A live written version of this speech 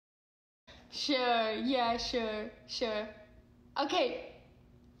Sure, yeah, sure. Okay,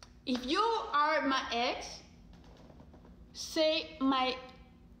 if you are my ex, say my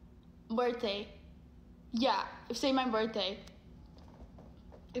birthday. Yeah, say my birthday.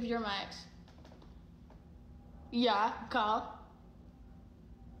 If you're my ex. Yeah, call.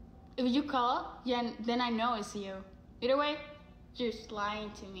 If you call, yeah, then I know it's you. Either way, you're just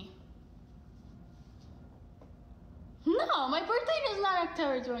lying to me. No, my birthday is not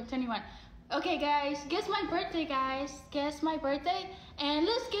October 21. Okay, guys, guess my birthday, Guess my birthday, and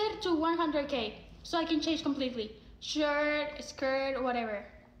let's get to 100K so I can change completely. Shirt, skirt, whatever.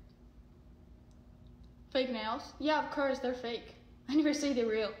 Fake nails? Yeah, of course, they're fake. I never say they're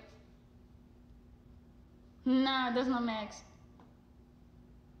real. Nah, that's not my ex.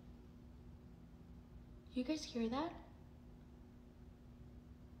 You guys hear that?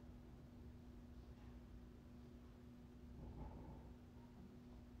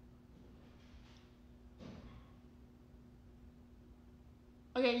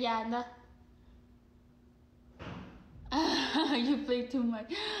 Okay, yeah, you play too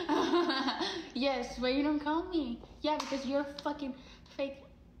much. Yes, but you don't call me. Yeah, because you're a fucking fake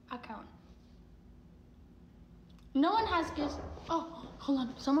account. No one has kissed. Oh, hold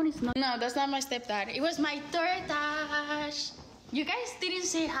on. Someone is not. No, that's not my stepdad. It was my third dash. You guys didn't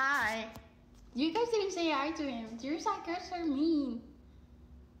say hi. You guys didn't say hi to him. Your suckers are mean.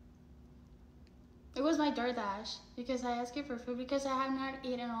 It was my DoorDash because I asked you for food because I have not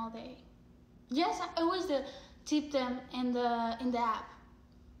eaten all day. Yes, it was the tip them in the app.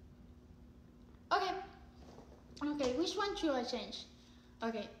 Okay, which one should I change?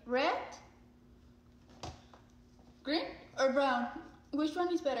 Okay, red, green, or brown? Which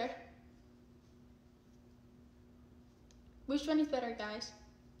one is better? Which one is better, guys?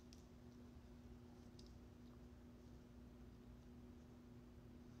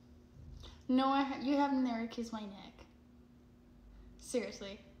 No, you have never kissed my neck.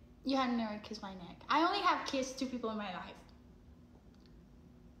 Seriously, you have never kissed my neck. I only have kissed 2 people in my life.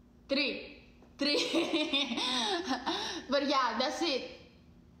 3. But yeah, that's it.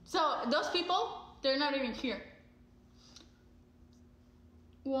 So those people, they're not even here.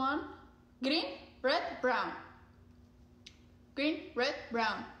 1, green, red, brown. Green, red,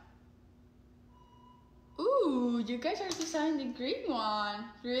 brown. Ooh, you guys are deciding the green one.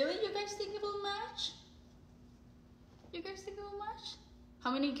 Really? You guys think it will match?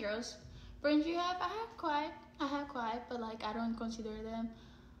 How many girls friends you have? I have quite, but like I don't consider them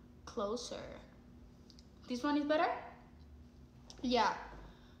closer. This one is better? Yeah.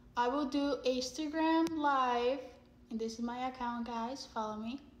 I will do Instagram live, and this is my account, guys. Follow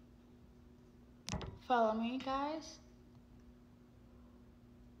me, guys.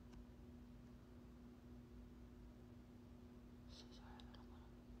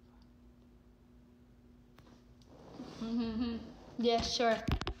 Yeah, sure.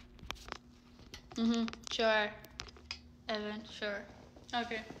 Sure. Evan, sure.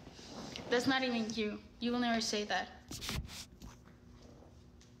 Okay. That's not even you. You will never say that.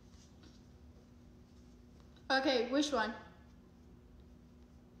 Okay, which one?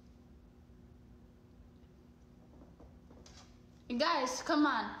 Guys, come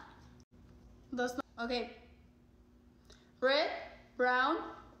on. That's not okay. Red, brown,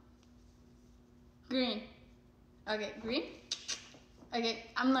 green. Okay, green. Okay,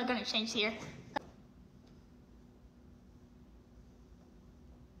 I'm not gonna change here.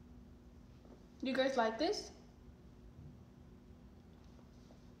 You guys like this?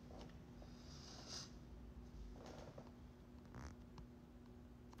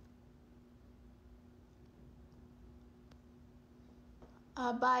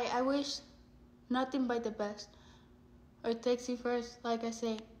 Bye. I wish nothing but the best. Or text you first, like I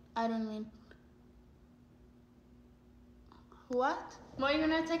say. I don't mean. What? Why are you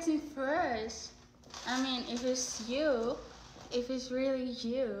gonna text me first? I mean, if it's you, if it's really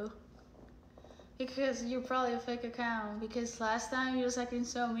you. Because you're probably a fake account. Because last time you was acting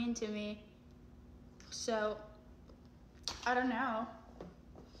so mean to me. So, I don't know.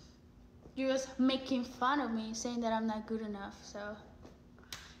 You was making fun of me, saying that I'm not good enough, so.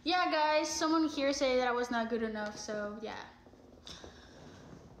 Yeah, guys, someone here said that I was not good enough, so yeah.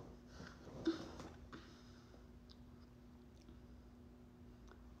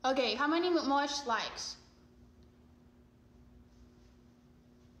 Okay, how many much likes?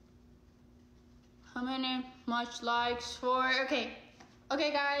 How many much likes for, okay,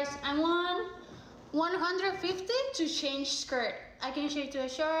 guys, I want 150 to change skirt. I can change to a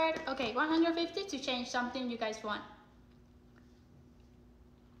shirt. Okay, 150 to change something you guys want.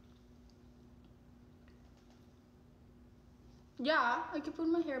 Yeah, I can put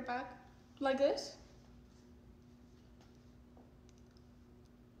my hair back. Like this?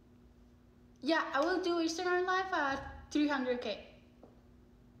 Yeah, I will do Instagram live at 300k.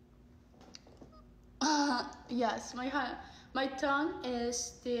 Yes, my tongue is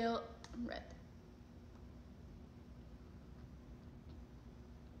still red.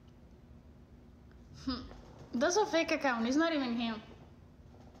 That's a fake account. It's not even him.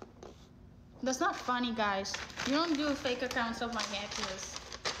 That's not funny, guys. You don't do fake accounts of my exes.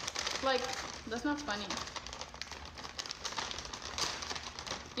 Like, that's not funny.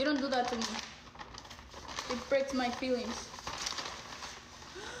 You don't do that to me. It breaks my feelings.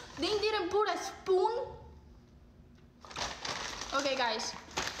 They didn't put a spoon? Okay, guys.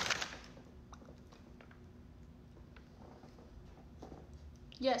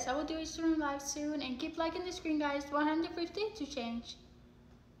 Yes, I will do a stream live soon, and keep liking the screen, guys. 150 to change.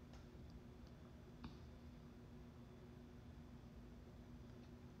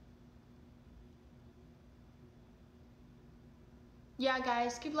 Yeah,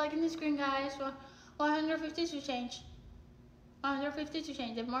 guys, keep liking the screen, guys. 150 to change. 150 to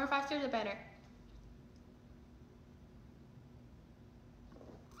change. The more faster, the better.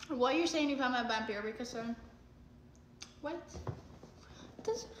 What are you saying if I'm a vampire? Because what?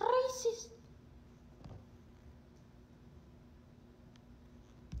 That's racist.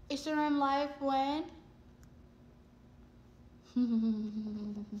 Instagram live when?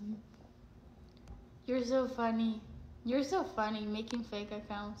 You're so funny. You're so funny making fake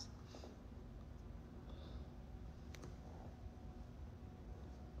accounts.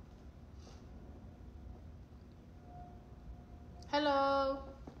 Hello.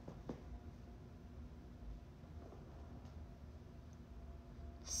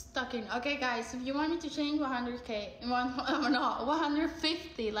 Stuck in. Okay, guys, if you want me to change 100k,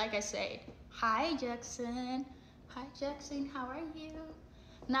 150, like I said. Hi, Jackson. Hi, Jackson. How are you?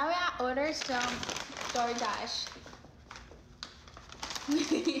 Now I order some DoorDash.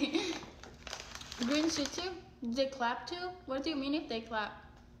 Green suit too? They clap too? What do you mean if they clap?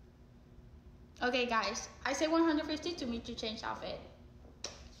 Okay, guys, I say 150 to me to change outfit.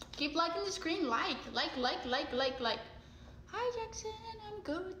 Keep liking the screen. Like. Hi, Jackson. I'm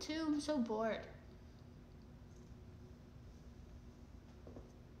good too. I'm so bored.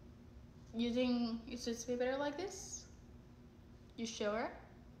 You think it suits me better like this? You sure?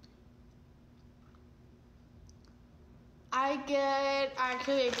 I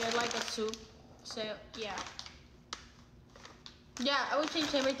actually get like a soup. So, yeah. Yeah, I will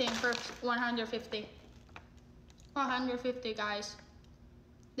change everything for 150. 150, guys.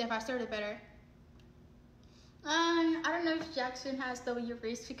 The faster, the better. I don't know if Jackson has W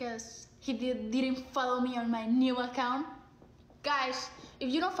wrist because he didn't follow me on my new account. Guys, if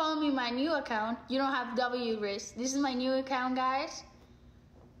you don't follow me on my new account, you don't have W wrist. This is my new account, guys.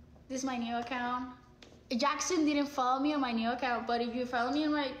 This is my new account. Jackson didn't follow me on my new account, but if you follow me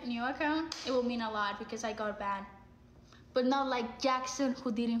on my new account, it will mean a lot because I got banned. But not like Jackson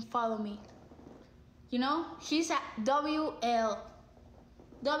who didn't follow me. You know, he's at WL.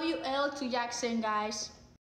 WL to Jackson, guys.